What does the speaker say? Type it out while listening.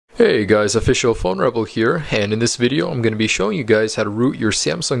Hey guys, OfficialPhoneRebel here, and in this video I'm going to be showing you guys how to root your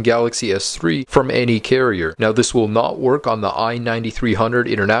Samsung Galaxy S3 from any carrier. Now this will not work on the i9300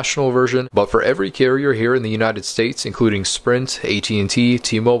 international version, but for every carrier here in the United States, including Sprint, AT&T,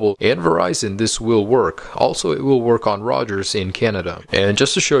 T-Mobile, and Verizon, this will work. Also, it will work on Rogers in Canada. And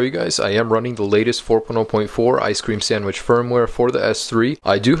just to show you guys, I am running the latest 4.0.4 ice cream sandwich firmware for the S3.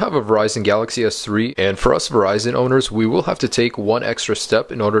 I do have a Verizon Galaxy S3, and for us Verizon owners, we will have to take one extra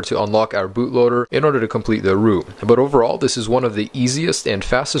step in order to unlock our bootloader in order to complete the root. But overall, this is one of the easiest and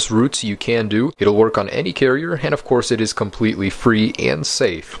fastest roots you can do. It'll work on any carrier, and of course it is completely free and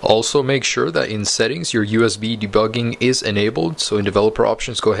safe. Also, make sure that in settings your USB debugging is enabled, so in developer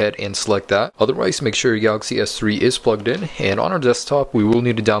options go ahead and select that. Otherwise, make sure your Galaxy S3 is plugged in, and on our desktop we will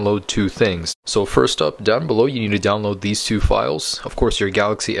need to download two things. So first up, down below you need to download these two files. Of course, your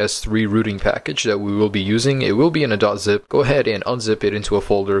Galaxy S3 rooting package that we will be using. It will be in a .zip. Go ahead and unzip it into a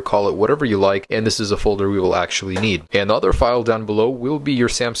folder, call it whatever you like, and this is a folder we will actually need. And the other file down below will be your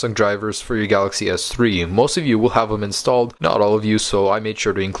Samsung drivers for your Galaxy S3. Most of you will have them installed, not all of you, so I made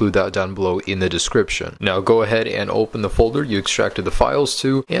sure to include that down below in the description. Now go ahead and open the folder you extracted the files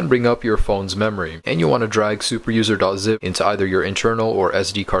to and bring up your phone's memory. And you want to drag superuser.zip into either your internal or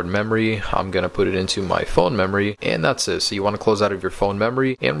SD card memory. I'm going to put it into my phone memory, and that's it. So you want to close out of your phone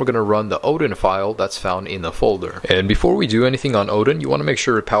memory, and we're going to run the Odin file that's found in the folder. And before we do anything on Odin, you want to make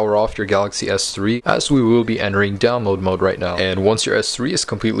sure to power off your Galaxy S3, as we will be entering download mode right now. And once your S3 is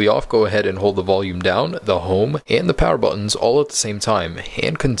completely off, go ahead and hold the volume down, the home, and the power buttons all at the same time,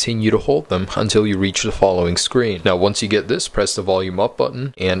 and continue to hold them until you reach the following screen. Now once you get this, press the volume up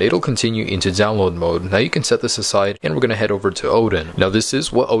button, and it'll continue into download mode. Now you can set this aside, and we're going to head over to Odin. Now this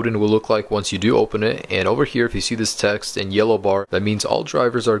is what Odin will look like once you do open it, and over here if you see this text in yellow bar, that means all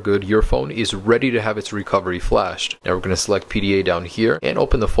drivers are good. Your phone is ready to have its recovery flashed. Now we're going to select PDA down here and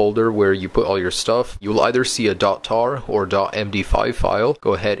open the folder where you put all your stuff. You will either see a .tar or .md5 file.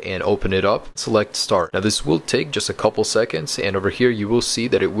 Go ahead and open it up, select start. Now this will take just a couple seconds, and over here you will see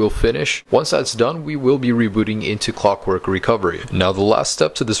that it will finish. Once that's done, we will be rebooting into Clockwork Recovery. Now the last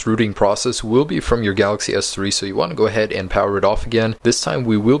step to this rooting process will be from your Galaxy S3, so you want to go ahead and power it off again. This time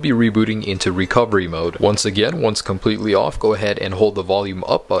we will be rebooting into recovery mode. Once again, once completely off, go ahead and hold the volume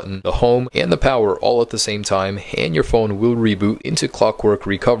up button, the home, and the power all at the same time, and your phone will reboot into Clockwork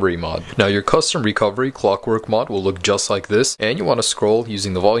Recovery mod. Now your custom recovery ClockWorkMod will look just like this, and you want to scroll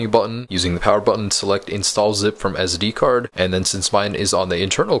using the volume button, using the power button, select install zip from SD card, and then since mine is on the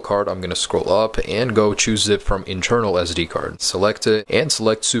internal card, I'm going to scroll up and go choose zip from internal SD card. Select it and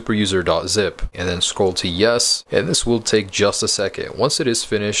select superuser.zip, and then scroll to yes, and this will take just a second. Once it is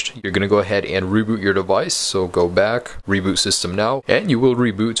finished, you're going to go ahead and reboot your device, so go back, reboot system now, and you will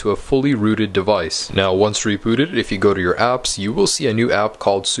reboot to a fully rooted device. Now once rebooted, if you go to your apps, you will see a new app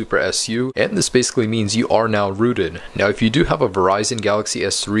called Super SU, and this basically means you are now rooted. Now if you do have a Verizon Galaxy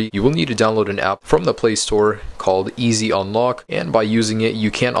S3, you will need to download an app from the Play Store called Easy Unlock, and by using it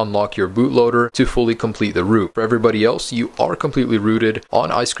you can unlock your bootloader to fully complete the root. For everybody else, you are completely rooted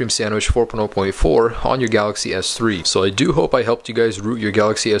on Ice Cream Sandwich 4.0.4 on your Galaxy S3. So I do hope I helped you guys root your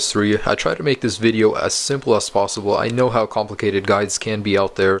Galaxy S3. I try to make this video as simple as possible. I know how complicated guides can be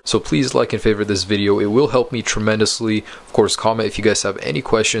out there, so please like and favorite this video. It will help me tremendously. Of course, comment if you guys have any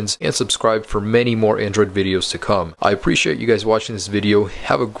questions, and subscribe for many more Android videos to come. I appreciate you guys watching this video.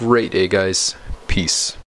 Have a great day, guys. Peace.